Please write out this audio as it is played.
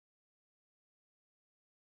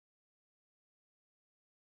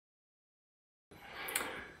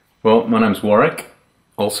Well, my name's Warwick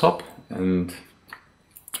Allsopp, and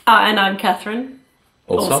I'm Katherine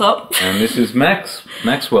Allsopp. And this is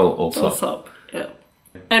Maxwell Allsopp. Allsopp, yeah.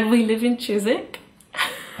 And we live in Chiswick.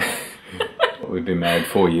 We've been married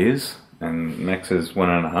 4 years, and Max is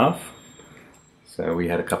 1.5. So we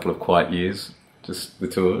had a couple of quiet years, just the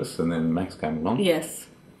two of us, and then Max came along. Yes.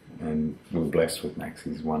 And we were blessed with Max.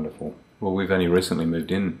 He's wonderful. Well, we've only recently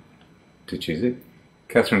moved in to Chiswick.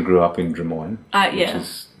 Katherine grew up in Drummoyne, Yeah. which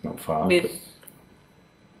is not far.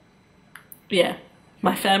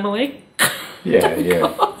 My family.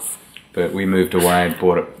 Yeah. But we moved away and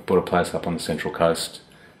bought a place up on the Central Coast,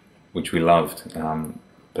 which we loved.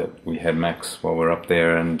 But we had Max while we were up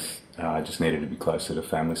there, and I just needed to be closer to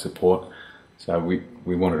family support. So we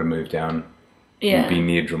wanted to move down and be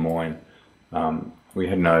near Drummoyne. We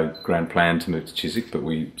had no grand plan to move to Chiswick, but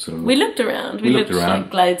we sort of looked around. We looked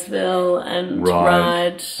around. Like Gladesville and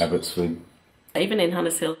Ryde, Abbotsford, even in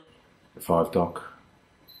Hunters Hill, Five Dock,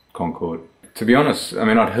 Concord. To be honest, I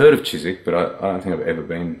mean, I'd heard of Chiswick, but I don't think I've ever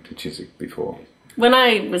been to Chiswick before. When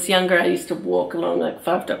I was younger, I used to walk along like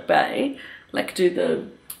Five Dock Bay, like do the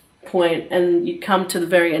point, and you'd come to the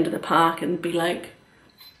very end of the park and be like,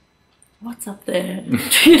 "What's up there?"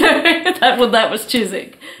 that was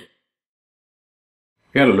Chiswick.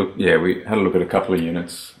 We had a look. Yeah, we had a look at a couple of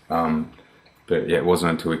units, but it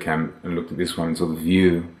wasn't until we came and looked at this one and saw the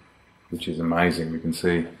view, which is amazing. We can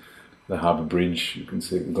see the Harbour Bridge, you can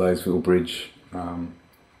see the Gladesville Bridge, and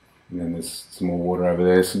then there's some more water over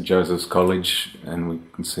there, St Joseph's College, and we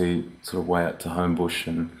can see sort of way out to Homebush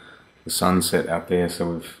and the sunset out there.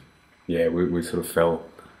 So we sort of fell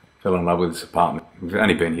in love with this apartment. We've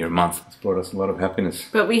only been here a month. It's brought us a lot of happiness.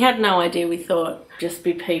 But we had no idea. We thought just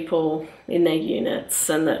be people in their units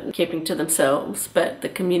and that keeping to themselves. But the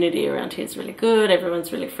community around here is really good.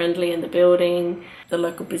 Everyone's really friendly in the building. The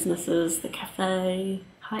local businesses, the cafe.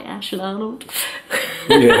 Hi, Ash and Arnold.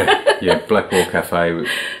 yeah, Blackwall Cafe.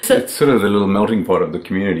 It's sort of the little melting pot of the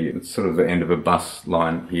community. It's sort of the end of a bus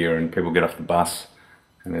line here, and people get off the bus,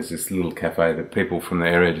 and there's this little cafe that people from the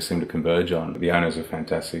area just seem to converge on. The owners are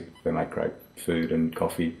fantastic. They make great food and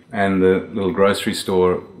coffee. And the little grocery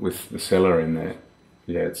store with the cellar in there.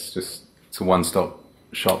 Yeah, it's a one-stop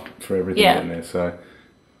shop for everything in there. So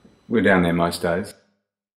we're down there most days.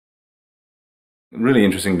 Really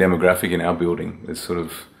interesting demographic in our building. There's sort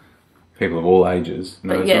of people of all ages.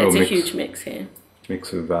 But it's a huge mix here.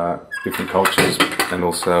 Mix of different cultures and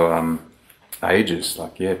also ages.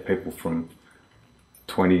 Like, people from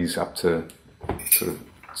 20s up to sort of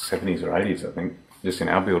 70s or 80s, I think, just in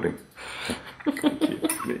our building. Thank you.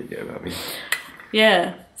 There you go, baby.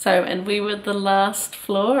 Yeah, and we were the last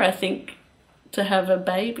floor, I think, to have a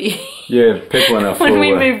baby. Yeah, people on our floor. When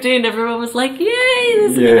we moved in, everyone was like, yay,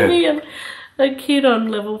 there's going to be a kid on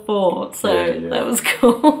level 4. So that was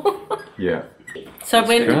cool. Yeah. So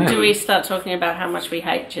when do we start talking about how much we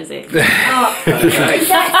hate Chiswick? No. Not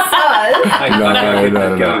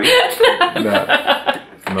at all.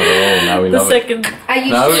 No, we love it. Are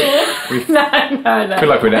you sure? No. I feel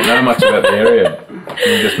like we don't know much about the area.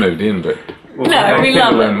 We just moved in, but we love it. We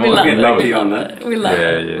love it. We love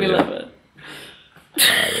it. We love it.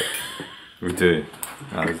 We do.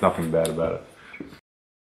 No, there's nothing bad about it.